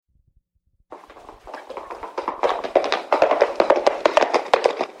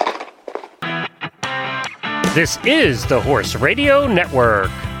This is the Horse Radio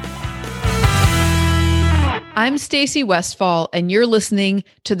Network. I'm Stacy Westfall, and you're listening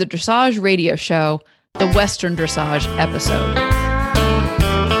to the Dressage Radio Show, the Western Dressage episode.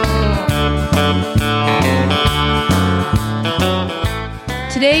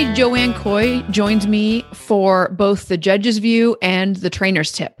 Today, Joanne Coy joins me for both the judge's view and the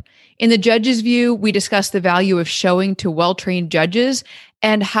trainer's tip. In the judge's view, we discuss the value of showing to well-trained judges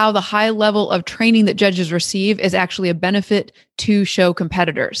and how the high level of training that judges receive is actually a benefit to show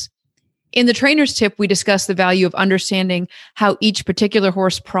competitors. In the trainer's tip, we discuss the value of understanding how each particular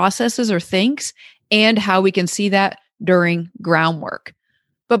horse processes or thinks and how we can see that during groundwork.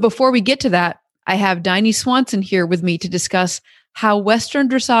 But before we get to that, I have Diney Swanson here with me to discuss how Western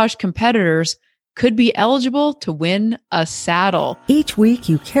dressage competitors could be eligible to win a saddle. Each week,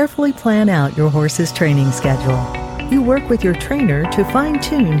 you carefully plan out your horse's training schedule. You work with your trainer to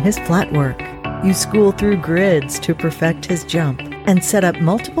fine-tune his flat work. You school through grids to perfect his jump and set up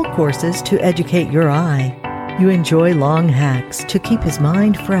multiple courses to educate your eye. You enjoy long hacks to keep his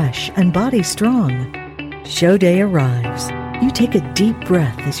mind fresh and body strong. Show day arrives. You take a deep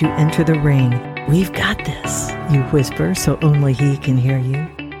breath as you enter the ring. "We've got this," you whisper so only he can hear you.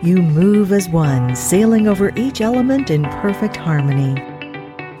 You move as one, sailing over each element in perfect harmony.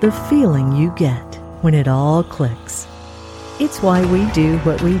 The feeling you get when it all clicks. It's why we do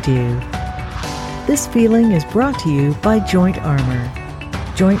what we do. This feeling is brought to you by Joint Armor.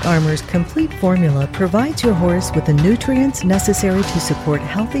 Joint Armor's complete formula provides your horse with the nutrients necessary to support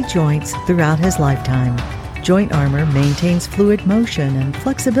healthy joints throughout his lifetime. Joint Armor maintains fluid motion and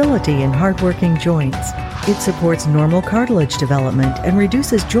flexibility in hardworking joints. It supports normal cartilage development and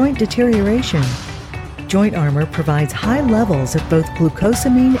reduces joint deterioration. Joint Armor provides high levels of both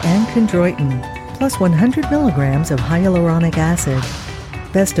glucosamine and chondroitin, plus 100 milligrams of hyaluronic acid.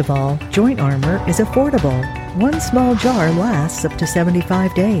 Best of all, Joint Armor is affordable. One small jar lasts up to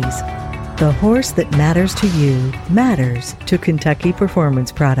 75 days. The horse that matters to you matters to Kentucky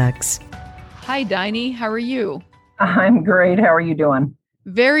Performance Products. Hi, Diney. How are you? I'm great. How are you doing?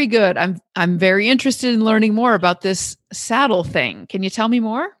 Very good. I'm very interested in learning more about this saddle thing. Can you tell me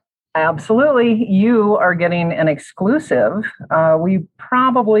more? Absolutely. You are getting an exclusive. We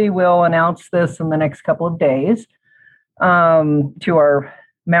probably will announce this in the next couple of days to our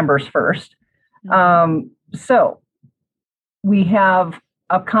members first. So we have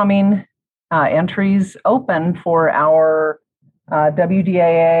upcoming entries open for our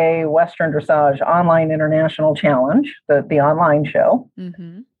WDAA Western Dressage Online International Challenge, the online show.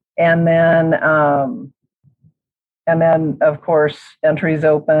 Mm-hmm. And then, of course, entries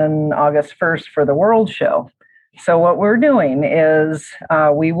open August 1st for the World Show. So what we're doing is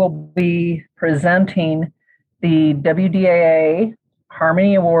we will be presenting the WDAA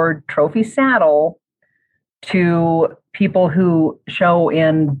Harmony Award Trophy Saddle to people who show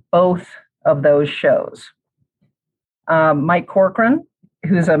in both of those shows. Mike Corcoran,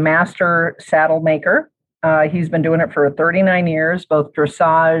 who's a master saddle maker, he's been doing it for 39 years, both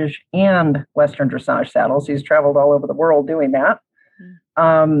dressage and Western dressage saddles. He's traveled all over the world doing that.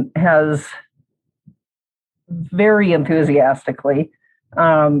 Has very enthusiastically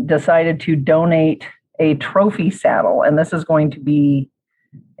decided to donate a trophy saddle, and this is going to be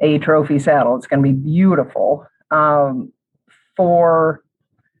a trophy saddle. It's going to be beautiful for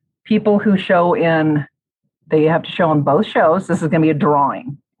people who show in. They have to show on both shows. This is going to be a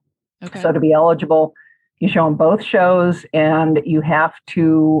drawing. Okay. So to be eligible, you show on both shows, and you have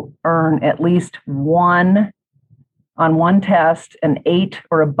to earn at least one on one test, an 8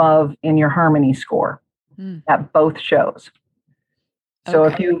 or above in your harmony score at both shows. So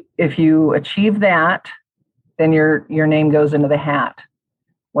if you achieve that, then your name goes into the hat.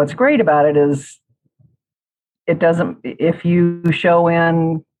 What's great about it is if you show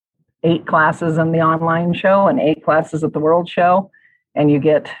in 8 classes in the online show and 8 classes at the World Show, and you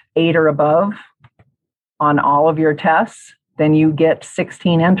get 8 or above on all of your tests, then you get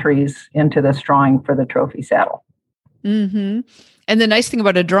 16 entries into this drawing for the trophy saddle. Mm-hmm. And the nice thing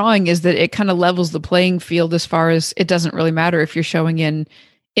about a drawing is that it kind of levels the playing field as far as it doesn't really matter if you're showing in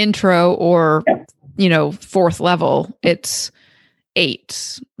intro or, fourth level. It's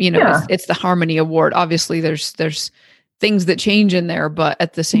 8, it's the Harmony Award. Obviously there's things that change in there, but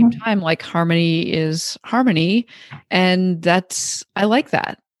at the same time, like harmony is harmony. And I like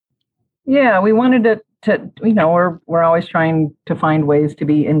that. Yeah. We wanted to we're always trying to find ways to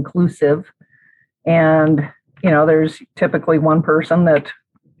be inclusive, and, there's typically one person that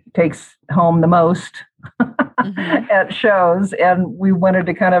takes home the most at shows. And we wanted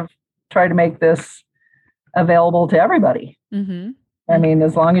to kind of try to make this available to everybody. Mm-hmm. I mean,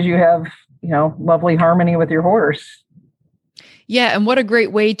 as long as you have lovely harmony with your horse. Yeah. And what a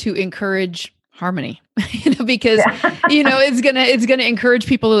great way to encourage harmony, because, it's going to encourage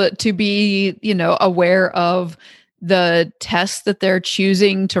people to be, aware of the tests that they're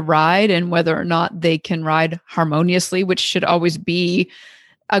choosing to ride and whether or not they can ride harmoniously, which should always be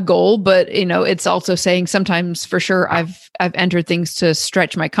a goal. But, it's also saying sometimes for sure I've entered things to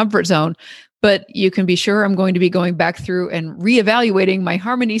stretch my comfort zone, but you can be sure I'm going to be going back through and reevaluating my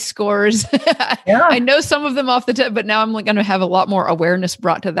harmony scores. Yeah. I know some of them off the tip, but now I'm going to have a lot more awareness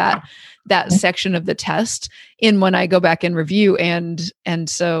brought to that section of the test in when I go back and review. And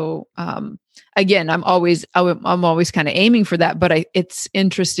so, again, I'm always kind of aiming for that, but it's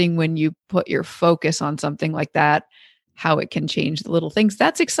interesting when you put your focus on something like that, how it can change the little things.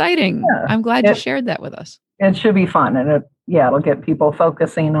 That's exciting. Yeah. I'm glad you shared that with us. It should be fun. And it'll get people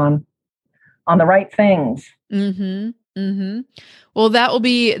focusing on the right things. Mm-hmm. Mm-hmm. Well, that will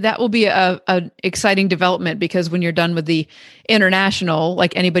be a exciting development, because when you're done with the international,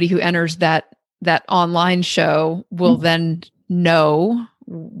 like anybody who enters that online show will then know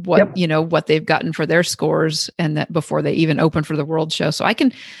what, what they've gotten for their scores, and that before they even open for the world show. So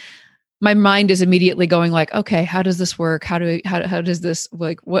my mind is immediately going like, okay, how does this work? How does this,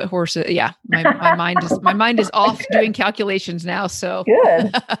 like, what horse? Yeah. My mind is off doing calculations now. So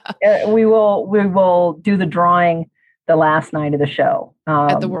good. We will do the drawing the last night of the show.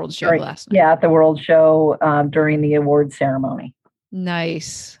 At the world show last night. Yeah. At the world show during the award ceremony.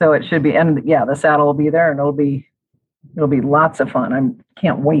 Nice. So it should be, and the saddle will be there, and it'll be lots of fun. I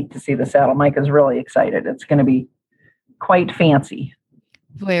can't wait to see the saddle. Mike is really excited. It's going to be quite fancy.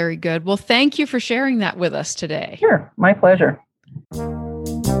 Very good. Well, thank you for sharing that with us today. Sure. My pleasure.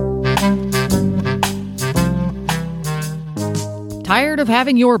 Tired of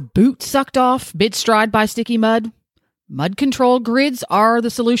having your boot sucked off mid-stride by sticky mud? Mud control grids are the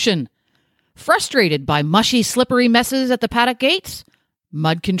solution. Frustrated by mushy, slippery messes at the paddock gates?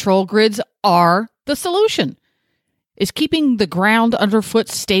 Mud control grids are the solution. Is keeping the ground underfoot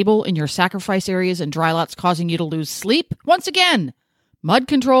stable in your sacrifice areas and dry lots causing you to lose sleep? Once again, mud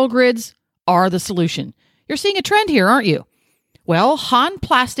control grids are the solution. You're seeing a trend here, aren't you? Well, Han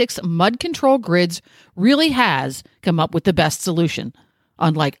Plastics Mud Control Grids really has come up with the best solution.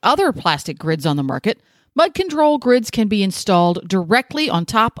 Unlike other plastic grids on the market, mud control grids can be installed directly on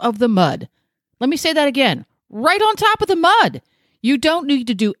top of the mud. Let me say that again. Right on top of the mud. You don't need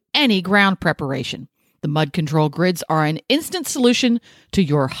to do any ground preparation. The mud control grids are an instant solution to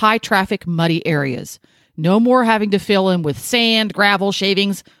your high-traffic, muddy areas. No more having to fill in with sand, gravel,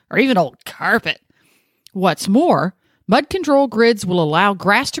 shavings, or even old carpet. What's more, mud control grids will allow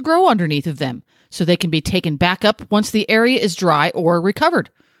grass to grow underneath of them, so they can be taken back up once the area is dry or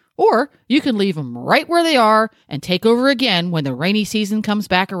recovered. Or you can leave them right where they are and take over again when the rainy season comes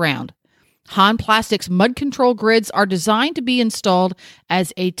back around. Han Plastics mud control grids are designed to be installed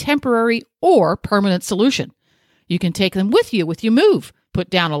as a temporary or permanent solution. You can take them with you move. Put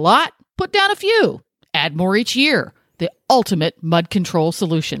down a lot, put down a few. Add more each year. The ultimate mud control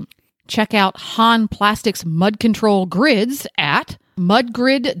solution. Check out Han Plastics mud control grids at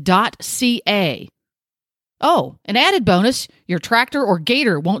mudgrid.ca. Oh, an added bonus, your tractor or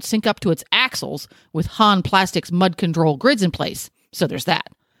gator won't sink up to its axles with Han Plastics mud control grids in place. So there's that.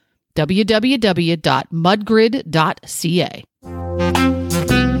 www.mudgrid.ca.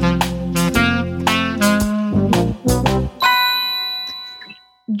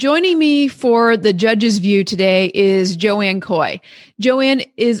 Joining me for the Judge's View today is Joanne Coy. Joanne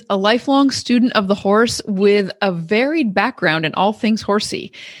is a lifelong student of the horse with a varied background in all things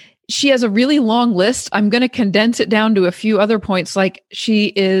horsey. She has a really long list. I'm going to condense it down to a few other points, like she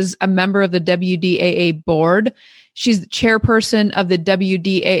is a member of the WDAA board. She's the chairperson of the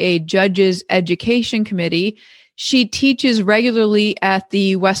WDAA Judges Education Committee. She teaches regularly at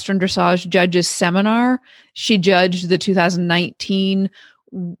the Western Dressage Judges Seminar. She judged the 2019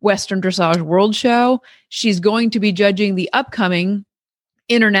 Western Dressage World Show. She's going to be judging the upcoming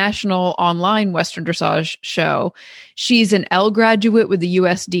International Online Western Dressage Show. She's an L graduate with the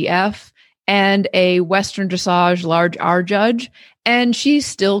USDF and a Western Dressage Large R judge, and she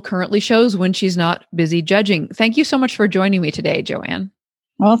still currently shows when she's not busy judging. Thank you so much for joining me today, Joanne.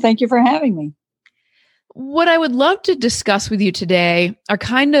 Well, thank you for having me. What I would love to discuss with you today are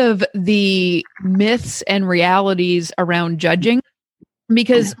kind of the myths and realities around judging,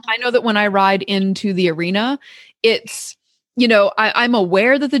 because I know that when I ride into the arena, it's, I'm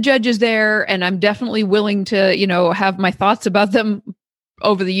aware that the judge is there, and I'm definitely willing to, have my thoughts about them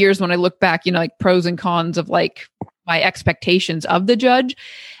over the years when I look back, like pros and cons of like my expectations of the judge.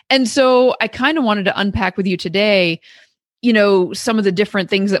 And so I kind of wanted to unpack with you today, some of the different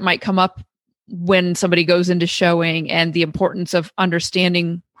things that might come up when somebody goes into showing, and the importance of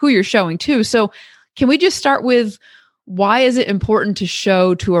understanding who you're showing to. So can we just start with, why is it important to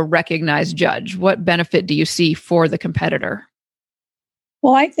show to a recognized judge? What benefit do you see for the competitor?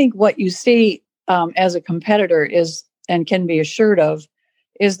 Well, I think what you see as a competitor is, and can be assured of,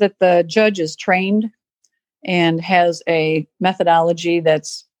 is that the judge is trained and has a methodology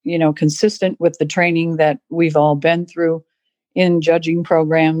that's, consistent with the training that we've all been through in judging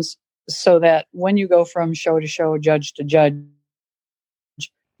programs, so that when you go from show to show, judge to judge,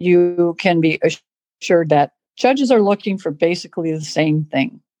 you can be assured that judges are looking for basically the same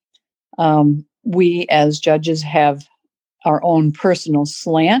thing. We as judges have our own personal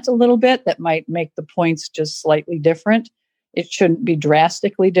slant a little bit that might make the points just slightly different. It shouldn't be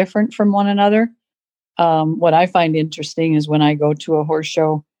drastically different from one another. What I find interesting is when I go to a horse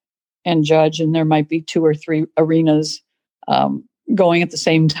show and judge, and there might be 2 or 3 arenas going at the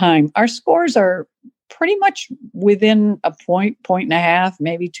same time, our scores are pretty much within a point and a half,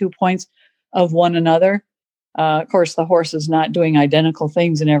 maybe 2 points of one another. Of course, the horse is not doing identical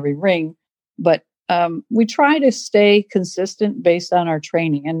things in every ring, but we try to stay consistent based on our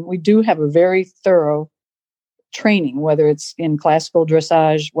training. And we do have a very thorough training, whether it's in classical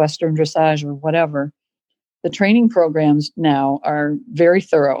dressage, Western dressage, or whatever. The training programs now are very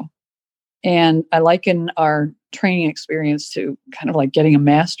thorough. And I liken our training experience to kind of like getting a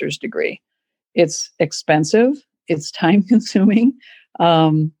master's degree. It's expensive, it's time consuming,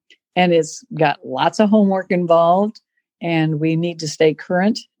 and it's got lots of homework involved. And we need to stay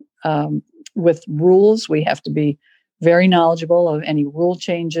current with rules. We have to be very knowledgeable of any rule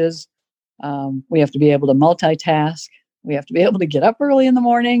changes. We have to be able to multitask. We have to be able to get up early in the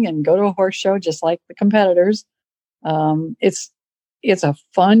morning and go to a horse show just like the competitors. It's a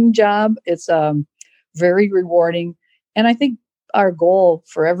fun job. It's very rewarding. And I think our goal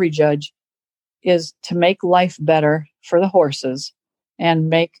for every judge is to make life better for the horses and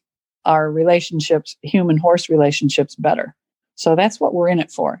make our relationships, human-horse relationships, better. So that's what we're in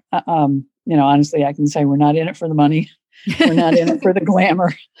it for. Honestly, I can say we're not in it for the money. We're not in it for the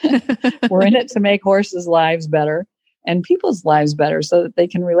glamour. We're in it to make horses' lives better and people's lives better so that they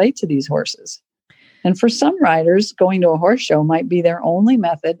can relate to these horses. And for some riders, going to a horse show might be their only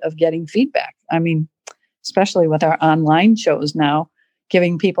method of getting feedback. I mean, especially with our online shows now,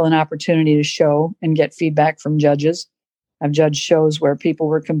 giving people an opportunity to show and get feedback from judges. I've judged shows where people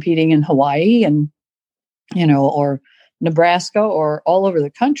were competing in Hawaii and, or Nebraska, or all over the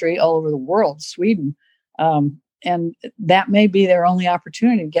country, all over the world, Sweden. And that may be their only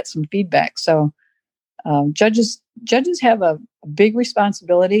opportunity to get some feedback. So judges have a big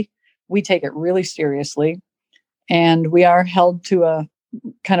responsibility. We take it really seriously, and we are held to a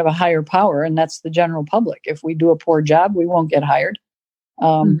kind of a higher power, and that's the general public. If we do a poor job, we won't get hired.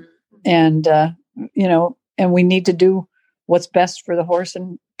 And we need to do what's best for the horse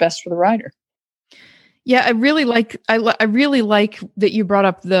and best for the rider. Yeah, I really like that you brought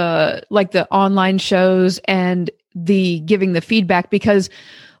up the online shows and the giving the feedback, because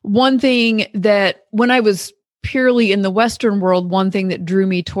one thing that when I was purely in the Western world, one thing that drew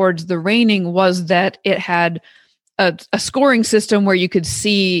me towards the reining was that it had a scoring system where you could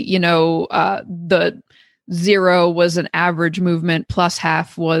see, the 0 was an average movement, plus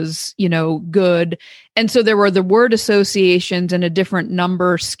half was, good. And so there were the word associations and a different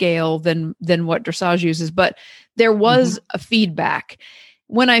number scale than what dressage uses, but there was a feedback.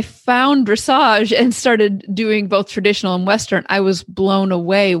 When I found dressage and started doing both traditional and Western, I was blown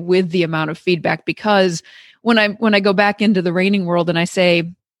away with the amount of feedback, because when I go back into the reining world and I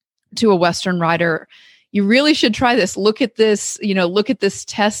say to a Western rider, you really should try this. Look at this, look at this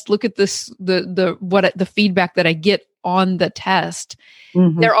test, look at this, the feedback that I get on the test.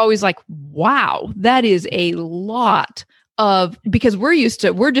 They're always like, wow, that is a lot because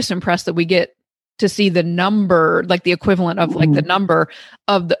we're just impressed that we get to see the number, like the equivalent of like the number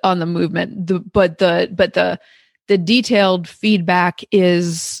of on the movement. But the detailed feedback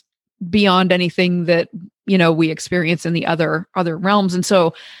is beyond anything that, we experience in the other realms. And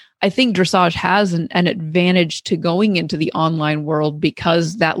so I think dressage has an advantage to going into the online world,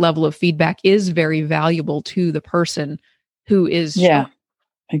 because that level of feedback is very valuable to the person who is. Yeah,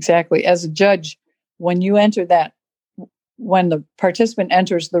 exactly. As a judge, when you enter when the participant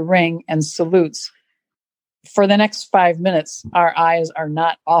enters the ring and salutes, for the next 5 minutes, our eyes are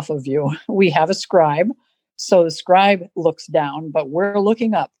not off of you. We have a scribe. So the scribe looks down, but we're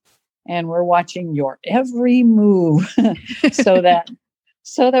looking up and we're watching your every move so that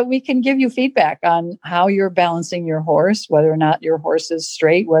we can give you feedback on how you're balancing your horse, whether or not your horse is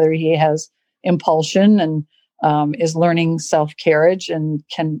straight, whether he has impulsion, and is learning self-carriage and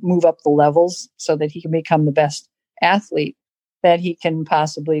can move up the levels so that he can become the best athlete that he can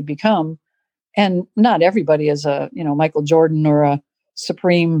possibly become. And not everybody is a, Michael Jordan or a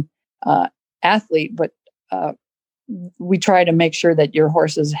supreme athlete, but we try to make sure that your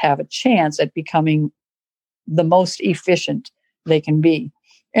horses have a chance at becoming the most efficient they can be.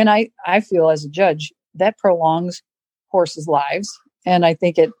 And I feel as a judge that prolongs horses' lives, and I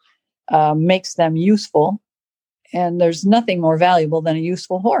think it makes them useful. And there's nothing more valuable than a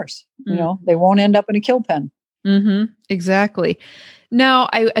useful horse. They won't end up in a kill pen. Mm-hmm. Exactly. Now,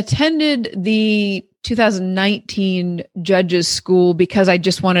 I attended the 2019 judges school because I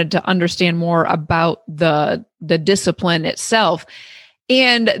just wanted to understand more about the discipline itself.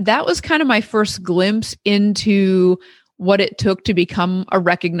 And that was kind of my first glimpse into what it took to become a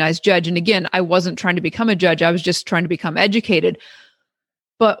recognized judge. And again, I wasn't trying to become a judge. I was just trying to become educated.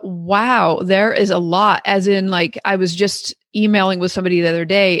 But wow, there is a lot. As in, like, I was just emailing with somebody the other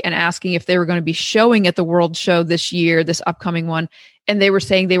day and asking if they were going to be showing at the World Show this year, this upcoming one. And they were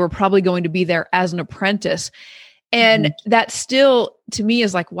saying they were probably going to be there as an apprentice. And that still, to me,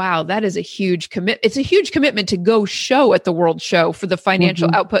 is like, wow, that is a huge commitment. It's a huge commitment to go show at the World Show for the financial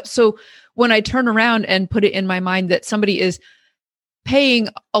output. So when I turn around and put it in my mind that somebody is paying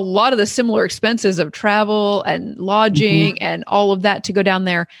a lot of the similar expenses of travel and lodging and all of that to go down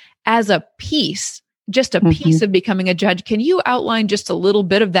there as a piece, just a piece of becoming a judge. Can you outline just a little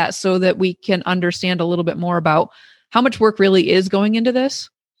bit of that so that we can understand a little bit more about how much work really is going into this?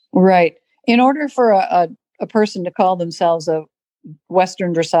 Right. In order for a person to call themselves a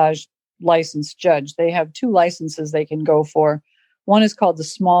Western Dressage licensed judge, they have two licenses they can go for. One is called the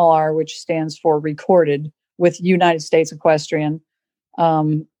small R, which stands for recorded with United States Equestrian.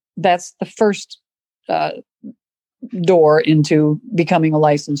 That's the first door into becoming a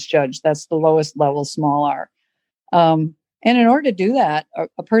licensed judge. That's the lowest level, small R. And in order to do that,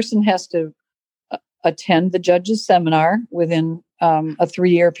 a person has to attend the judge's seminar within a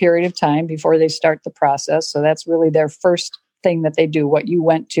 3-year period of time before they start the process. So that's really their first thing that they do. What you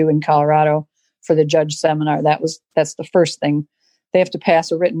went to in Colorado for the judge seminar, that's the first thing. They have to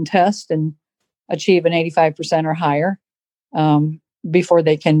pass a written test and achieve an 85% or higher before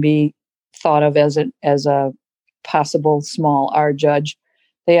they can be thought of as a possible small R judge.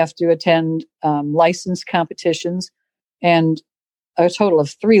 They have to attend license competitions, and a total of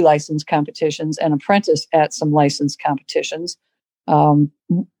 3 license competitions, and apprentice at some license competitions.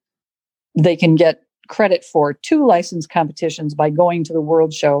 They can get credit for 2 license competitions by going to the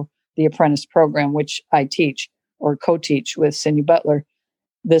World Show, the apprentice program, which I teach or co-teach with Cindy Butler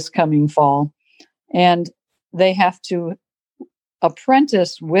this coming fall. And they have to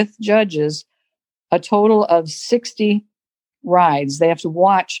apprentice with judges a total of 60 rides. They have to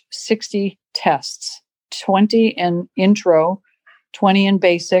watch 60 tests, 20 in intro, 20 in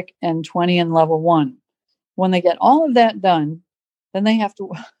basic, and 20 in level 1. When they get all of that done, then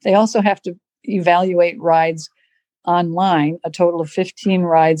they also have to evaluate rides online, a total of 15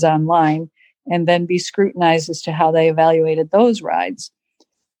 rides online, and then be scrutinized as to how they evaluated those rides.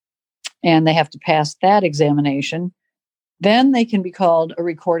 And they have to pass that examination. Then they can be called a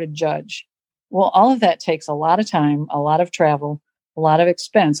recorded judge. Well, all of that takes a lot of time, a lot of travel, a lot of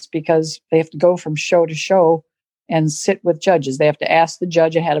expense, because they have to go from show to show and sit with judges. They have to ask the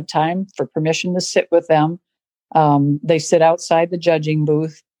judge ahead of time for permission to sit with them. They sit outside the judging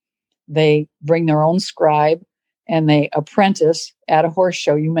booth. They bring their own scribe, and they apprentice at a horse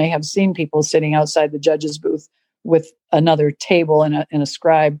show. You may have seen people sitting outside the judge's booth with another table and a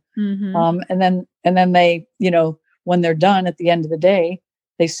scribe. And then they, when they're done at the end of the day,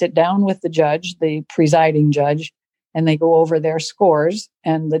 they sit down with the judge, the presiding judge, and they go over their scores.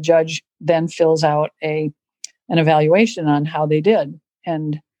 And the judge then fills out an evaluation on how they did.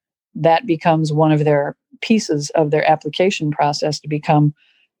 And that becomes one of their pieces of their application process to become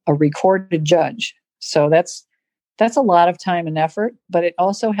a recorded judge. So that's a lot of time and effort, but it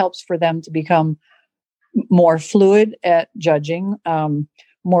also helps for them to become more fluid at judging,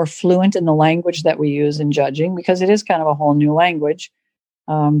 more fluent in the language that we use in judging, because it is kind of a whole new language.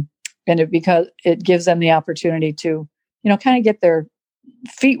 Because it gives them the opportunity to, kind of get their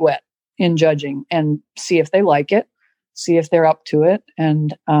feet wet in judging and see if they like it, see if they're up to it,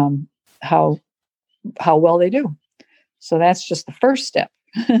 and how well they do. So that's just the first step.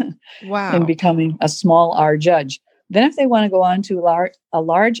 Wow. In becoming a small R judge. Then if they want to go on to a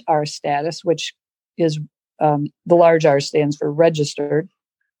large R status, which is the large R stands for registered,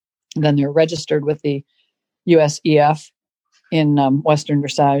 then they're registered with the USEF in Western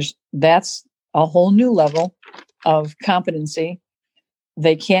Dressage. That's a whole new level of competency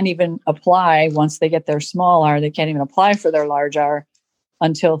they can't even apply once they get their small R. They can't even apply for their large R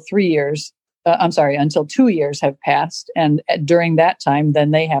until 3 years. Until 2 years have passed. And during that time, then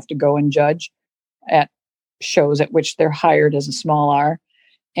they have to go and judge at shows at which they're hired as a small R.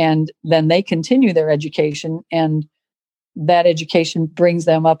 And then they continue their education, and that education brings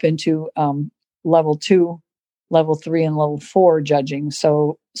them up into level 2, level 3, and level 4 judging.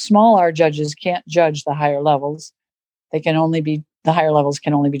 So small R judges can't judge the higher levels. The higher levels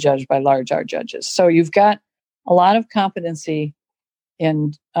can only be judged by large R judges. So you've got a lot of competency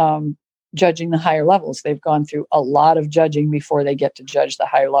in judging the higher levels. They've gone through a lot of judging before they get to judge the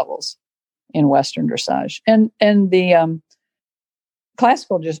higher levels in Western dressage. And the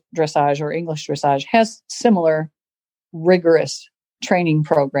classical dressage or English dressage has similar rigorous training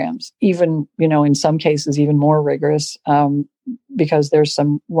programs, even, in some cases, even more rigorous, because there's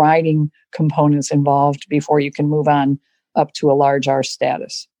some riding components involved before you can move on up to a large R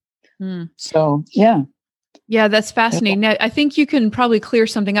status. So, yeah. Yeah, that's fascinating. Now, I think you can probably clear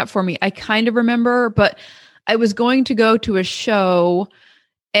something up for me. I kind of remember, but I was going to go to a show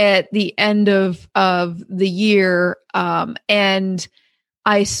at the end of the year, and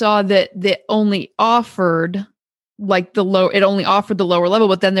I saw that only offered it only offered the lower level,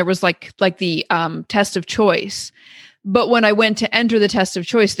 but then there was like the test of choice. But when I went to enter the test of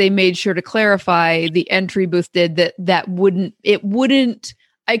choice, they made sure to clarify, the entry booth did, that wouldn't,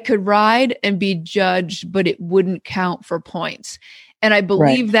 I could ride and be judged, but it wouldn't count for points. And I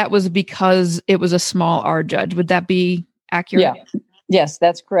believe that was because it was a small R judge. Would that be accurate? Yeah. Yes,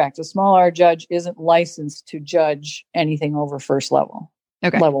 that's correct. A small R judge isn't licensed to judge anything over first level.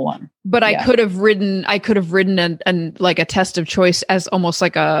 Okay. Level 1. But I could have ridden an like a test of choice as almost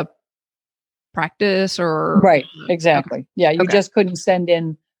like a practice or. Right. Exactly. Okay. Yeah. You just couldn't send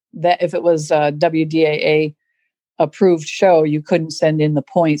in that if it was a WDAA approved show, you couldn't send in the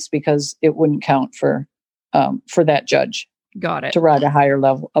points because it wouldn't count for that judge. Got it. To ride a higher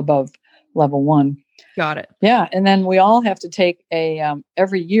level above level 1. Got it. Yeah. And then we all have to take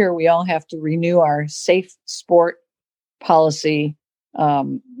every year we all have to renew our safe sport policy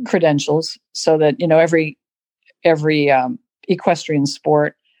credentials, so that every equestrian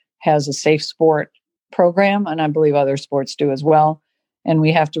sport has a safe sport program, and I believe other sports do as well. And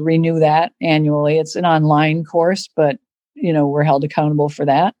we have to renew that annually. It's an online course, but we're held accountable for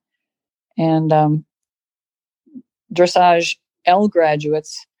that. And dressage L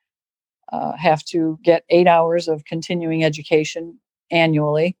graduates have to get 8 hours of continuing education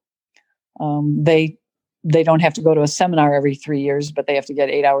annually. They don't have to go to a seminar every 3 years, but they have to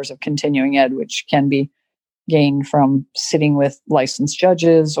get 8 hours of continuing ed, which can be gained from sitting with licensed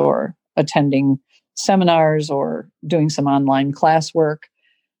judges or attending seminars or doing some online classwork.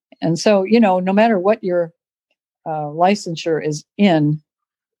 And so, no matter what your licensure is in,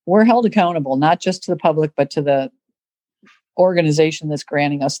 we're held accountable, not just to the public, but to the organization that's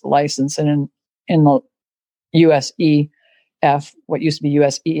granting us the license. And in the USEF, what used to be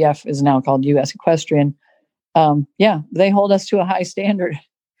USEF is now called US Equestrian. They hold us to a high standard.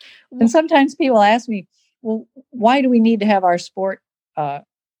 And sometimes people ask me, well, why do we need to have our sport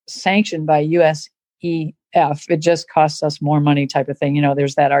sanctioned by USEF? It just costs us more money, type of thing.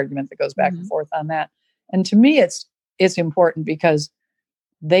 There's that argument that goes back and forth on that. And to me, it's important because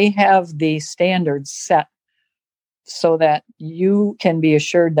they have the standards set so that you can be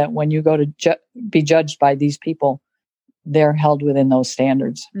assured that when you go to be judged by these people, they're held within those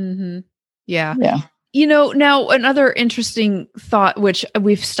standards. Mm-hmm. Yeah. Yeah. Now another interesting thought, which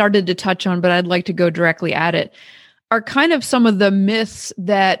we've started to touch on, but I'd like to go directly at it, are kind of some of the myths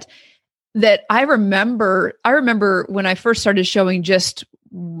that I remember. I remember when I first started showing just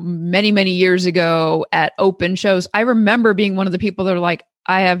many, many years ago at open shows, I remember being one of the people that are like,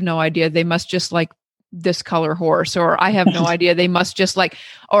 I have no idea. They must just like this color horse, or I have no idea. They must just like,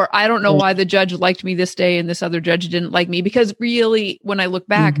 or I don't know why the judge liked me this day and this other judge didn't like me. Because really, when I look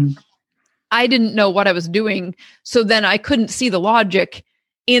back, I didn't know what I was doing. So then I couldn't see the logic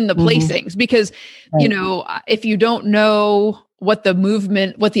in the placings because, if you don't know what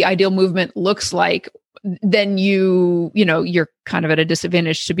the ideal movement looks like, then you're kind of at a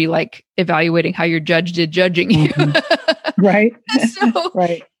disadvantage to be like evaluating how your judge did judging you. Right.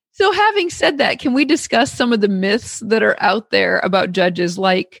 Right. So having said that, can we discuss some of the myths that are out there about judges,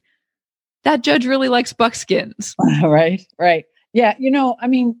 like that judge really likes buckskins? Right. Yeah.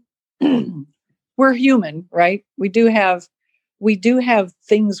 We're human, right? We do have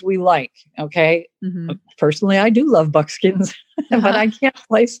things we like. Okay. Mm-hmm. Personally, I do love buckskins, but I can't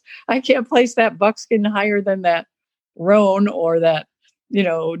place that buckskin higher than that roan or that,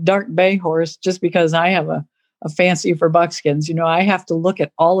 dark bay horse just because I have a a fancy for buckskins. I have to look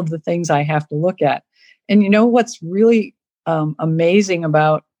at all of the things I have to look at. And what's really amazing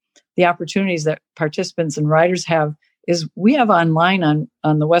about the opportunities that participants and riders have is we have online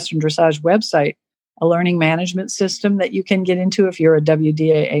on the Western Dressage website a learning management system that you can get into if you're a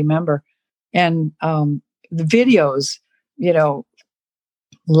WDAA member. And the videos,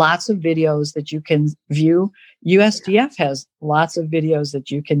 lots of videos that you can view. USDF has lots of videos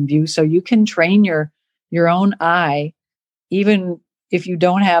that you can view, so you can train your own eye. Even if you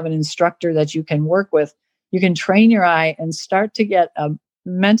don't have an instructor that you can work with, you can train your eye and start to get a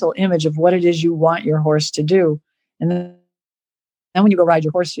mental image of what it is you want your horse to do. And then when you go ride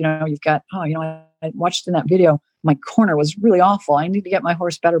your horse, you've got, I watched in that video, my corner was really awful. I need to get my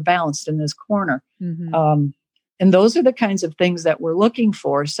horse better balanced in this corner. Mm-hmm. And those are the kinds of things that we're looking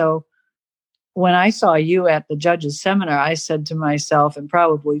for. So when I saw you at the judges seminar, I said to myself, and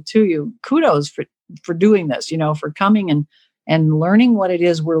probably to you, kudos for doing this, for coming and learning what it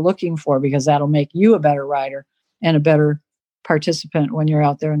is we're looking for, because that'll make you a better rider and a better participant when you're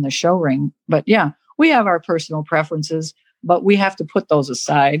out there in the show ring. But yeah, we have our personal preferences, but we have to put those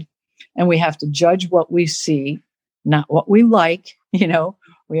aside and we have to judge what we see, not what we like.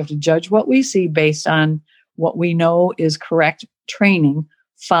 We have to judge what we see based on what we know is correct training,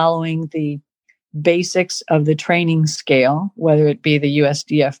 following the basics of the training scale, whether it be the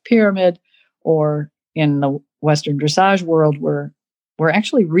USDF pyramid or in the Western Dressage world, we're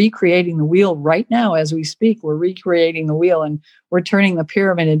actually recreating the wheel right now as we speak. We're recreating the wheel and we're turning the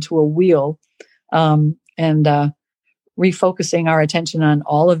pyramid into a wheel, and refocusing our attention on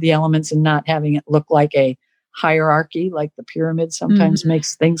all of the elements and not having it look like a hierarchy, like the pyramid sometimes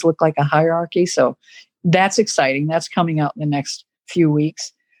makes things look like a hierarchy. So that's exciting. That's coming out in the next few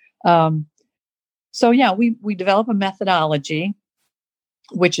weeks. So yeah, we develop a methodology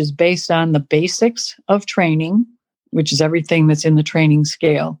which is based on the basics of training, which is everything that's in the training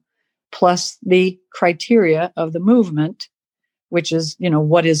scale, plus the criteria of the movement, which is,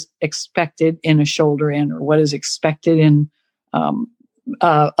 what is expected in a shoulder in, or what is expected in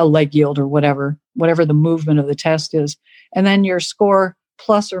a leg yield, or whatever the movement of the test is. And then your score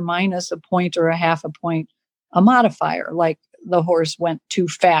plus or minus a point or a half a point, a modifier, like the horse went too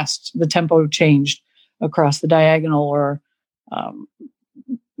fast, the tempo changed across the diagonal, or,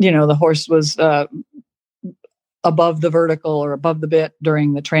 the horse was above the vertical or above the bit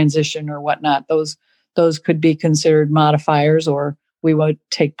during the transition or whatnot. Those could be considered modifiers, or we would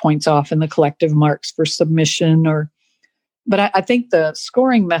take points off in the collective marks for submission. But I think the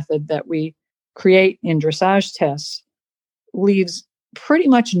scoring method that we create in dressage tests leaves pretty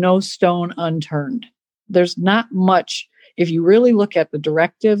much no stone unturned. There's not much. If you really look at the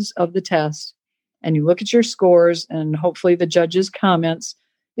directives of the test and you look at your scores and hopefully the judges' comments,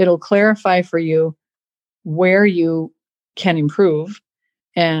 it'll clarify for you where you can improve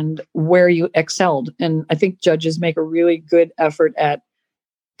and where you excelled. And I think judges make a really good effort at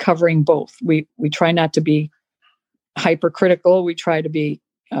covering both. We try not to be hypercritical. We try to be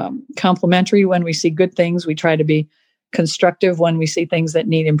complimentary when we see good things. We try to be constructive when we see things that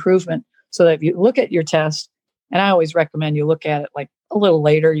need improvement. So that if you look at your test, and I always recommend you look at it like a little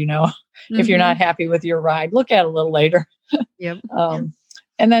later, if you're not happy with your ride, look at it a little later. Yep.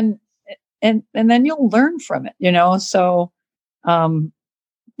 And then you'll learn from it, So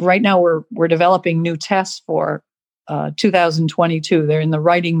right now we're developing new tests for 2022. They're in the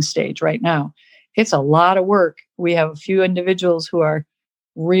writing stage right now. It's a lot of work. We have a few individuals who are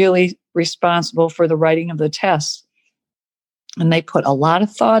really responsible for the writing of the tests, and they put a lot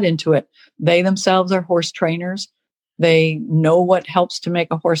of thought into it. They themselves are horse trainers. They know what helps to make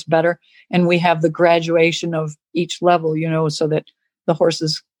a horse better. And we have the graduation of each level, so that the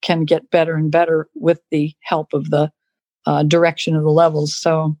horses can get better and better with the help of the direction of the levels.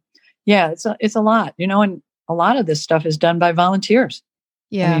 So yeah, it's a lot, and a lot of this stuff is done by volunteers.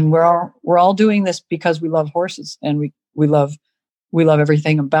 Yeah. I mean, we're all doing this because we love horses, and we love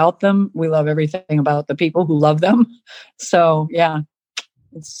everything about them. We love everything about the people who love them. So yeah,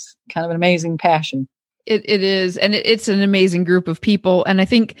 it's kind of an amazing passion. It is. And it's an amazing group of people. And I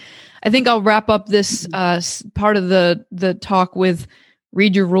think I'll wrap up this part of the talk with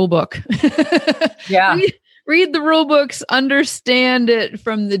read your rule book. Yeah. Read the rule books, understand it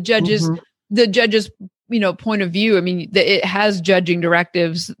from the judges, point of view. I mean, it has judging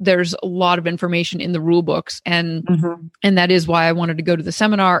directives. There's a lot of information in the rule books, and that is why I wanted to go to the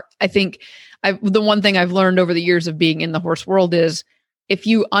seminar. I think the one thing I've learned over the years of being in the horse world is if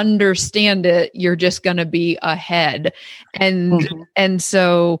you understand it, you're just going to be ahead. And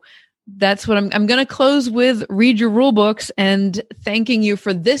so That's what I'm going to close with. Read your rule books and thanking you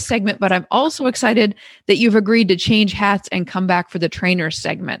for this segment. But I'm also excited that you've agreed to change hats and come back for the trainer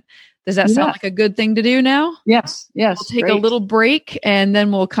segment. Does that sound like a good thing to do now? Yes. We'll take a little break and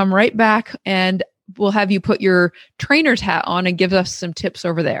then we'll come right back and we'll have you put your trainer's hat on and give us some tips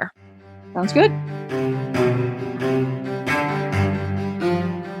over there. Sounds good.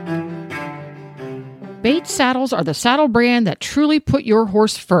 Bates saddles are the saddle brand that truly put your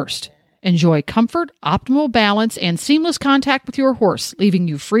horse first. Enjoy comfort, optimal balance, and seamless contact with your horse, leaving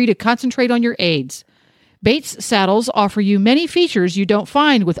you free to concentrate on your aids. Bates saddles offer you many features you don't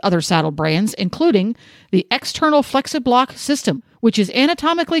find with other saddle brands, including the external FlexiBlock system, which is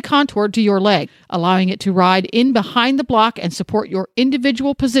anatomically contoured to your leg, allowing it to ride in behind the block and support your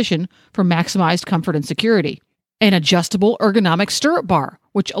individual position for maximized comfort and security. An adjustable ergonomic stirrup bar,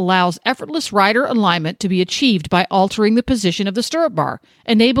 which allows effortless rider alignment to be achieved by altering the position of the stirrup bar,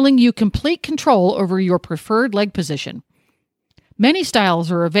 enabling you complete control over your preferred leg position. Many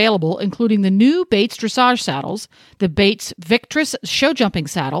styles are available, including the new Bates Dressage saddles, the Bates Victress show jumping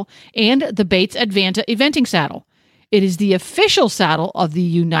saddle, and the Bates Advanta eventing saddle. It is the official saddle of the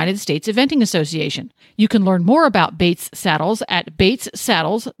United States Eventing Association. You can learn more about Bates saddles at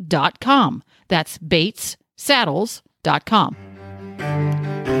batessaddles.com. That's batessaddles.com.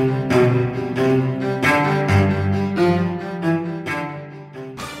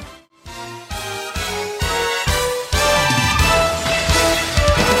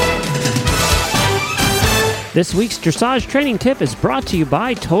 This week's dressage training tip is brought to you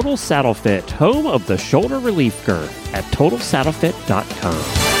by Total Saddle Fit, home of the shoulder relief girth at TotalSaddleFit.com.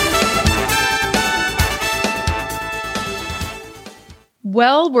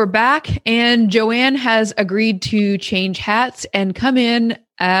 Well, we're back, and Joanne has agreed to change hats and come in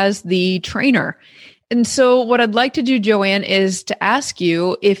as the trainer. And so what I'd like to do, Joanne, is to ask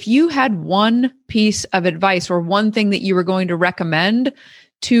you if you had one piece of advice or one thing that you were going to recommend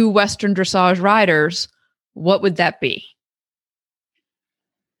to Western dressage riders, what would that be?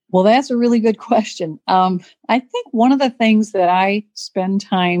 Well, that's a really good question. I think one of the things that I spend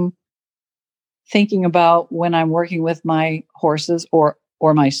time thinking about when I'm working with my horses or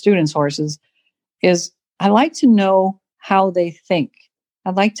my students' horses is I like to know how they think.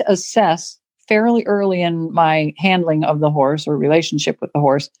 I'd like to assess fairly early in my handling of the horse or relationship with the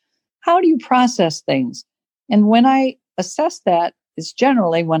horse, how do you process things? And when I assess that, it's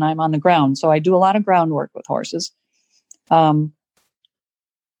generally when I'm on the ground. So I do a lot of groundwork with horses. When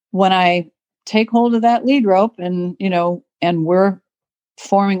I take hold of that lead rope and we're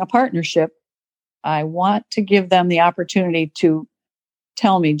forming a partnership, I want to give them the opportunity to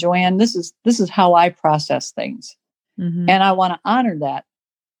tell me, Joanne, this is how I process things. Mm-hmm. And I want to honor that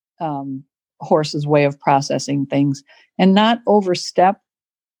horse's way of processing things and not overstep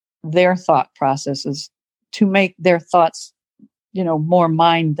their thought processes to make their thoughts more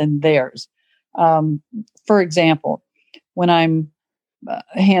mine than theirs. For example, when I'm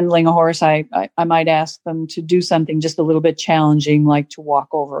handling a horse, I might ask them to do something just a little bit challenging, like to walk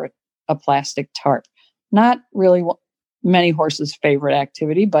over a plastic tarp. Not really many horses' favorite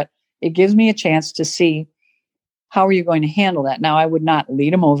activity, but it gives me a chance to see how are you going to handle that. Now, I would not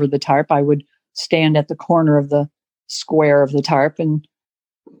lead them over the tarp. I would stand at the corner of the square of the tarp and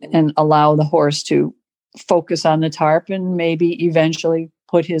allow the horse to focus on the tarp and maybe eventually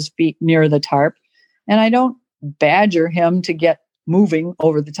put his feet near the tarp. And I don't badger him to get moving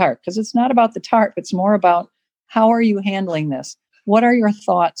over the tarp because it's not about the tarp. It's more about how are you handling this? What are your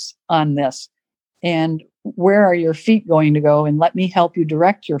thoughts on this? And where are your feet going to go? And let me help you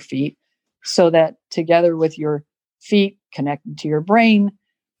direct your feet so that together with your feet connected to your brain,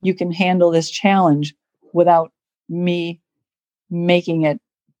 you can handle this challenge without me making it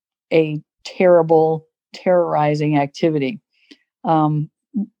a terrorizing activity.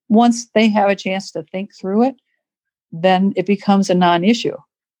 Once they have a chance to think through it, then it becomes a non-issue.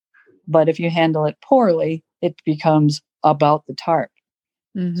 But if you handle it poorly, it becomes about the tarp.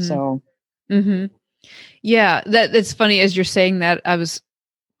 Mm-hmm. So, yeah, that's funny. As you're saying that, I was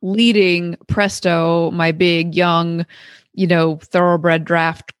leading Presto, my big young, thoroughbred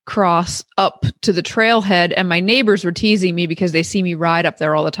draft cross, up to the trailhead, and my neighbors were teasing me because they see me ride up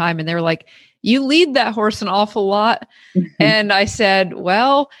there all the time, and they were like, "You lead that horse an awful lot." And I said,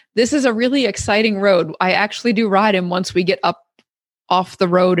 well, this is a really exciting road. I actually do ride him once we get up off the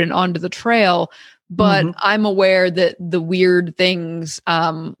road and onto the trail. But I'm aware that the weird things,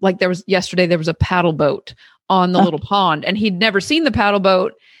 like yesterday there was a paddle boat on the little pond, and he'd never seen the paddle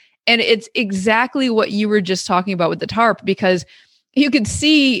boat. And it's exactly what you were just talking about with the tarp, because you could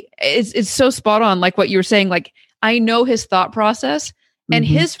see it's so spot on, like what you were saying. Like, I know his thought process. And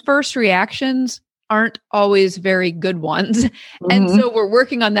his first reactions aren't always very good ones. And so we're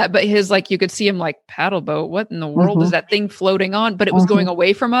working on that. But his, like, you could see him like, paddle boat, what in the world is that thing floating on? But it was going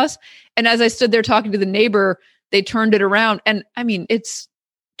away from us. And as I stood there talking to the neighbor, they turned it around. And I mean, it's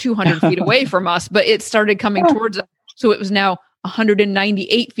 200 feet away from us, but it started coming towards us. So it was now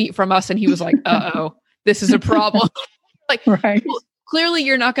 198 feet from us. And he was like, uh-oh, this is a problem. Like, Right. well, clearly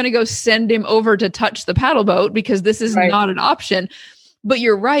you're not going to go send him over to touch the paddle boat because this is not an option. But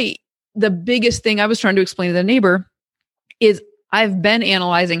you're right. The biggest thing I was trying to explain to the neighbor is I've been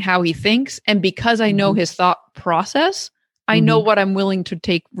analyzing how he thinks. And because I know his thought process, I know what I'm willing to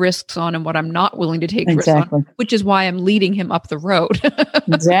take risks on and what I'm not willing to take risks on, which is why I'm leading him up the road.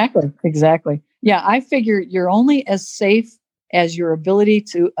 Exactly. Yeah, I figure you're only as safe as your ability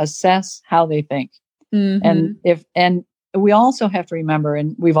to assess how they think. And we also have to remember,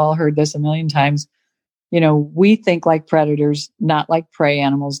 and we've all heard this a million times, we think like predators, not like prey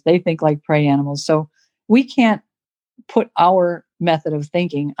animals. They think like prey animals. So we can't put our method of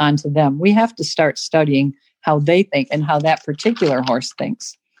thinking onto them. We have to start studying how they think and how that particular horse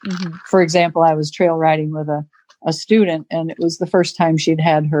thinks. For example, I was trail riding with a student, and it was the first time she'd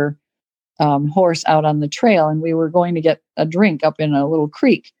had her horse out on the trail, and we were going to get a drink up in a little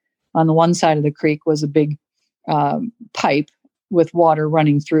creek. On the one side of the creek was a big pipe with water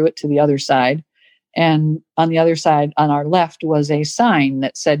running through it to the other side. And on the other side, on our left, was a sign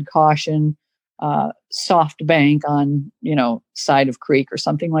that said caution, soft bank on, side of creek or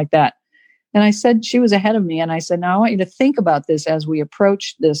something like that. And I said, she was ahead of me. And I said, now I want you to think about this as we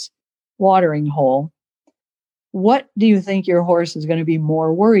approach this watering hole. What do you think your horse is going to be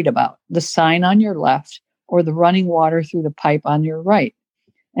more worried about? The sign on your left or the running water through the pipe on your right?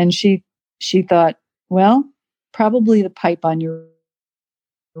 And she thought, well, probably the pipe on your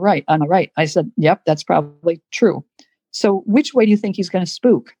right, on the right. I said, yep, that's probably true. So which way do you think he's going to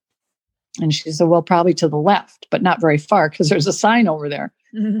spook? And she said, well, probably to the left, but not very far because there's a sign over there.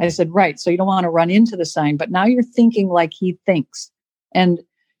 I said, right. So you don't want to run into the sign, but now you're thinking like he thinks. And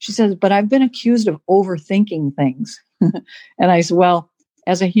she says, but I've been accused of overthinking things. And I said, well,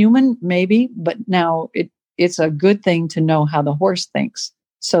 as a human, maybe, but now it's a good thing to know how the horse thinks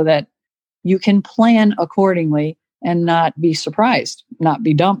so that you can plan accordingly and not be surprised, not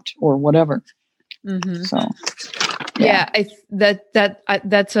be dumped or whatever. So,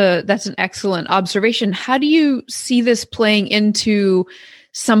 that's an excellent observation. How do you see this playing into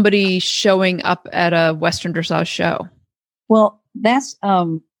somebody showing up at a Western dressage show? Well, that's a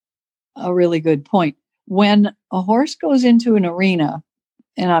really good point. When a horse goes into an arena,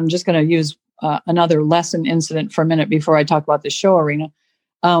 and I'm just going to use another lesson incident for a minute before I talk about the show arena.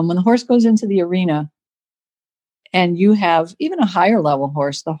 When the horse goes into the arena and you have even a higher level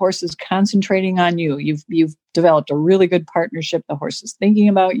horse, the horse is concentrating on you. You've developed a really good partnership. The horse is thinking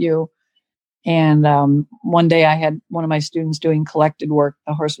about you. And one day I had one of my students doing collected work.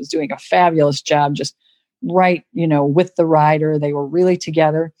 The horse was doing a fabulous job, just right, with the rider. They were really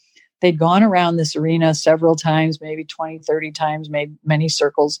together. They'd gone around this arena several times, maybe 20, 30 times, made many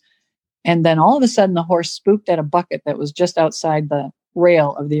circles. And then all of a sudden the horse spooked at a bucket that was just outside the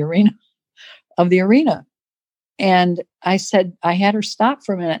rail of the arena. And I said, I had her stop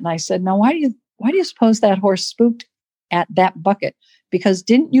for a minute. And I said, now, why do you suppose that horse spooked at that bucket? Because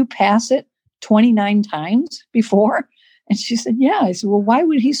didn't you pass it 29 times before? And she said, yeah. I said, well, why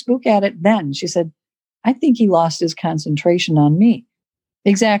would he spook at it then? She said, I think he lost his concentration on me.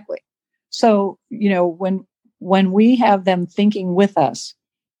 Exactly. So, when we have them thinking with us,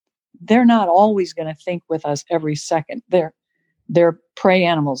 they're not always going to think with us every second. They're prey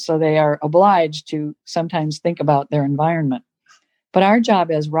animals, so they are obliged to sometimes think about their environment. But our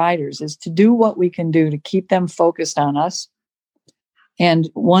job as riders is to do what we can do to keep them focused on us. And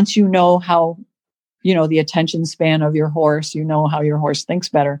once you know how, the attention span of your horse, how your horse thinks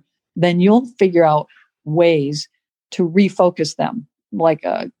better, then you'll figure out ways to refocus them. Like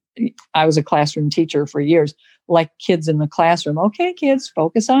I was a classroom teacher for years, like kids in the classroom. Okay, kids,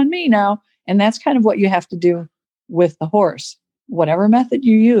 focus on me now. And that's kind of what you have to do with the horse. Whatever method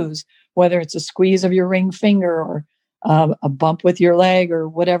you use, whether it's a squeeze of your ring finger or a bump with your leg or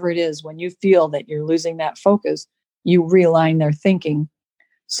whatever it is, when you feel that you're losing that focus, you realign their thinking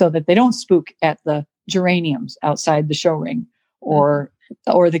so that they don't spook at the geraniums outside the show ring or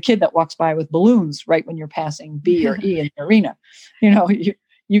the kid that walks by with balloons right when you're passing B or E in the arena.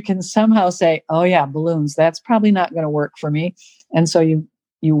 You can somehow say, oh yeah, balloons, that's probably not going to work for me. And so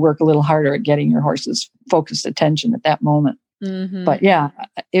you work a little harder at getting your horse's focused attention at that moment. But yeah,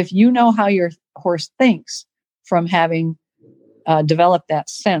 if you know how your horse thinks from having developed that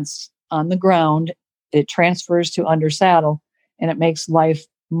sense on the ground, it transfers to under saddle. and it makes life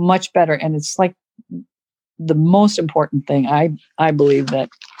much better. And it's like the most important thing, I believe, that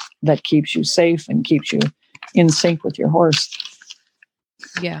keeps you safe and keeps you in sync with your horse.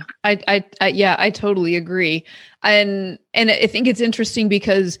 Yeah, I totally agree. And I think it's interesting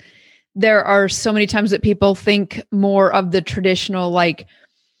because there are so many times that people think more of the traditional like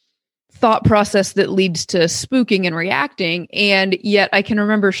thought process that leads to spooking and reacting. And yet I can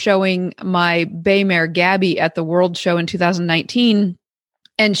remember showing my bay mare Gabby at the World Show in 2019.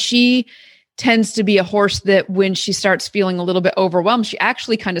 And she tends to be a horse that when she starts feeling a little bit overwhelmed, she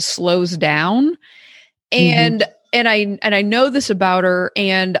actually kind of slows down. And I know this about her.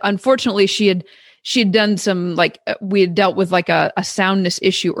 And unfortunately she had done some, like, we had dealt with like a soundness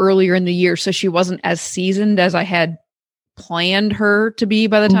issue earlier in the year. So she wasn't as seasoned as I had planned her to be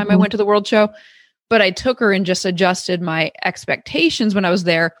by the time I went to the World Show. But I took her and just adjusted my expectations when I was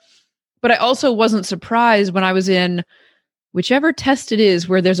there. But I also wasn't surprised when I was in whichever test it is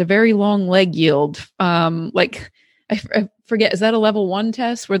where there's a very long leg yield. Like I forget, is that a level 1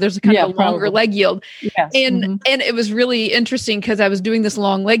 test where there's a kind of a longer leg yield? Yes. And it was really interesting because I was doing this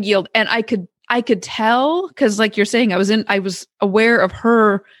long leg yield and I could tell, because like you're saying, I was aware of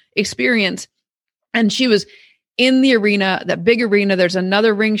her experience, and she was in the arena, that big arena. There's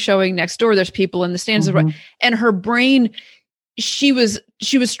another ring showing next door. There's people in the stands, and her brain, she was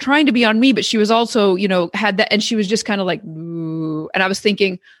trying to be on me, but she was also, had that, and she was just kind of like, ooh. And I was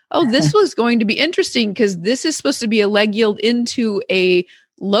thinking, oh, this was going to be interesting because this is supposed to be a leg yield into a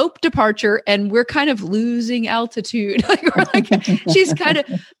lope departure, and we're kind of losing altitude. She's kind of,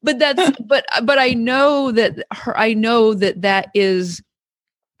 but I know that is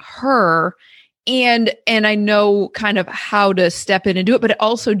her. And I know kind of how to step in and do it, but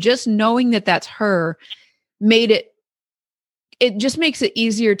also just knowing that that's her it just makes it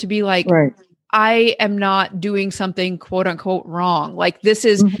easier to be like, right, I am not doing something quote unquote wrong. Like this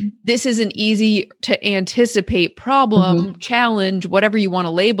is an easy to anticipate problem, challenge, whatever you want to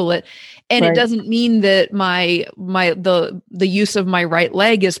label it. And it doesn't mean that the use of my right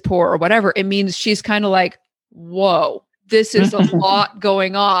leg is poor or whatever. It means she's kind of like, whoa, this is a lot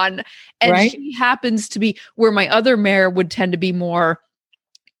going on. And she happens to be where my other mare would tend to be more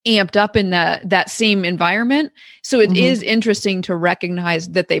amped up in that same environment. So it is interesting to recognize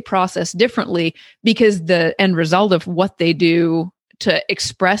that they process differently because the end result of what they do to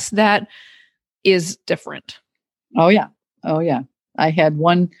express that is different. Oh yeah. I had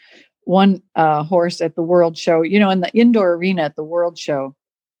one horse at the World Show, in the indoor arena at the World Show,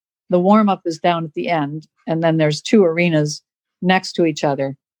 the warm up is down at the end. And then there's 2 arenas next to each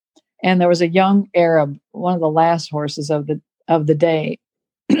other. And there was a young Arab, one of the last horses of the day.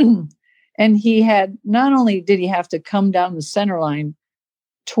 And he had, not only did he have to come down the center line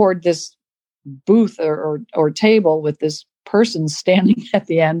toward this booth or table with this person standing at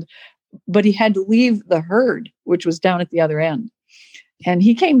the end, but he had to leave the herd, which was down at the other end. And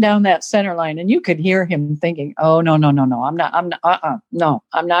he came down that center line, and you could hear him thinking, oh, no, I'm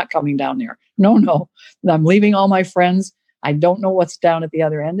not coming down there. No, I'm leaving all my friends. I don't know what's down at the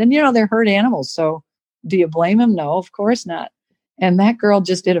other end. And, they're herd animals. So do you blame him? No, of course not. And that girl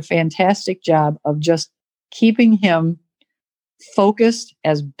just did a fantastic job of just keeping him focused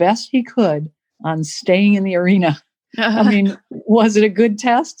as best he could on staying in the arena. I mean, was it a good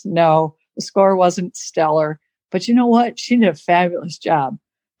test? No, the score wasn't stellar. But you know what? She did a fabulous job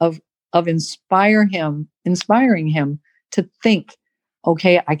of inspiring him to think,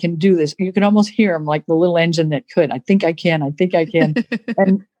 okay, I can do this. You can almost hear him like the little engine that could. I think I can.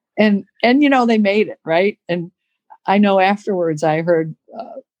 and they made it, right? And I know afterwards I heard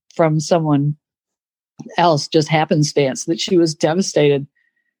from someone else, just happenstance, that she was devastated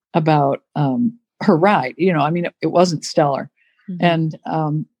about her ride. It wasn't stellar. And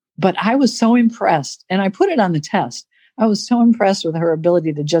but I was so impressed, and I put it on the test. I was so impressed with her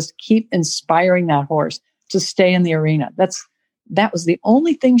ability to just keep inspiring that horse to stay in the arena. That was the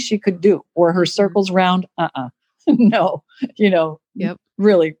only thing she could do. Were her circles round? No,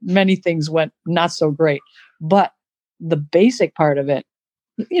 really many things went not so great. But the basic part of it,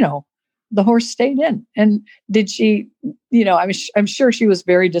 the horse stayed in. And did she, I'm sure she was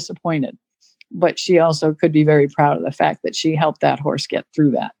very disappointed, but she also could be very proud of the fact that she helped that horse get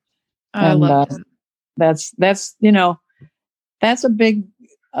through that. I love that. That's a big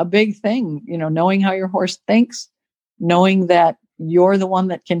thing, knowing how your horse thinks, knowing that you're the one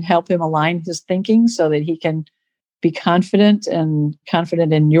that can help him align his thinking so that he can be confident in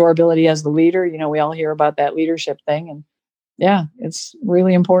your ability as the leader. We all hear about that leadership thing, and yeah, it's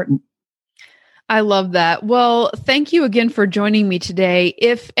really important. I love that. Well, thank you again for joining me today.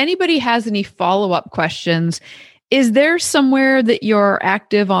 If anybody has any follow-up questions, Is there somewhere that you're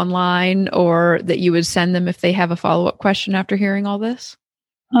active online or that you would send them if they have a follow-up question after hearing all this?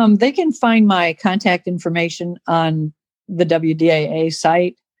 They can find my contact information on the WDAA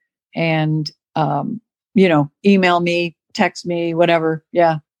site and, email me, text me, whatever.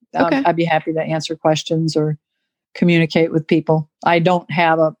 Yeah. Okay. I'd be happy to answer questions or communicate with people. I don't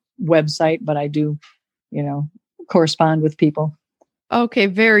have a website, but I do, correspond with people. Okay,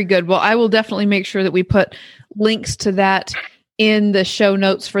 very good. Well, I will definitely make sure that we put links to that in the show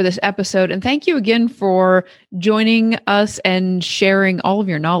notes for this episode. And thank you again for joining us and sharing all of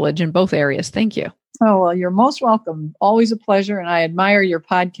your knowledge in both areas. Thank you. Oh, well, you're most welcome. Always a pleasure. And I admire your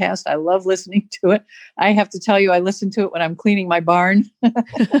podcast. I love listening to it. I have to tell you, I listen to it when I'm cleaning my barn.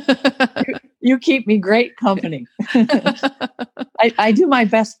 You keep me great company. I do my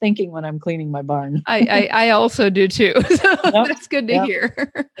best thinking when I'm cleaning my barn. I also do too. So Yep. That's good to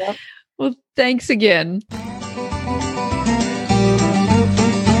hear. Yep. Well, thanks again.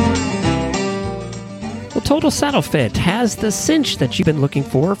 Well, Total Saddle Fit has the cinch that you've been looking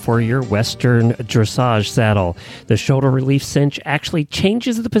for your Western dressage saddle. The shoulder relief cinch actually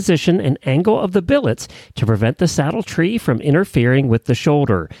changes the position and angle of the billets to prevent the saddle tree from interfering with the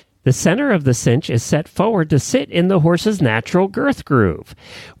shoulder. The center of the cinch is set forward to sit in the horse's natural girth groove,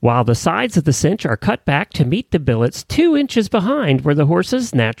 while the sides of the cinch are cut back to meet the billets 2 inches behind where the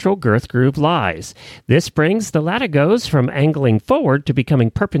horse's natural girth groove lies. This brings the latigos from angling forward to becoming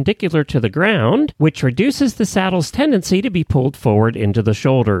perpendicular to the ground, which reduces the saddle's tendency to be pulled forward into the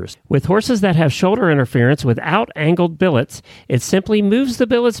shoulders. With horses that have shoulder interference without angled billets, it simply moves the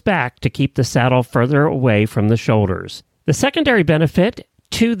billets back to keep the saddle further away from the shoulders. The secondary benefit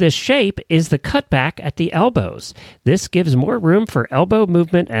to this shape is the cutback at the elbows. This gives more room for elbow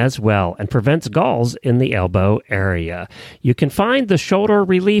movement as well and prevents galls in the elbow area. You can find the shoulder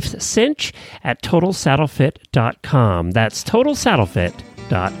relief cinch at TotalSaddleFit.com. That's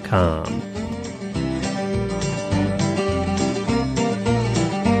TotalSaddleFit.com.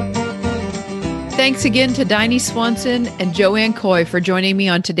 Thanks again to Diney Swanson and Joanne Coy for joining me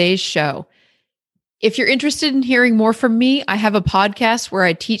on today's show. If you're interested in hearing more from me, I have a podcast where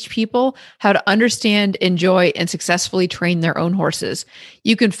I teach people how to understand, enjoy, and successfully train their own horses.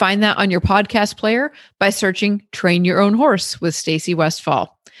 You can find that on your podcast player by searching Train Your Own Horse with Stacy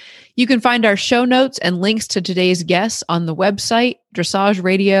Westfall. You can find our show notes and links to today's guests on the website,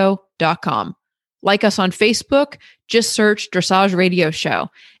 dressageradio.com. Like us on Facebook, just search Dressage Radio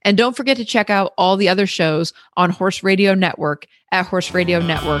Show. And don't forget to check out all the other shows on Horse Radio Network at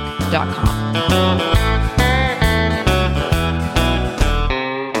horseradionetwork.com.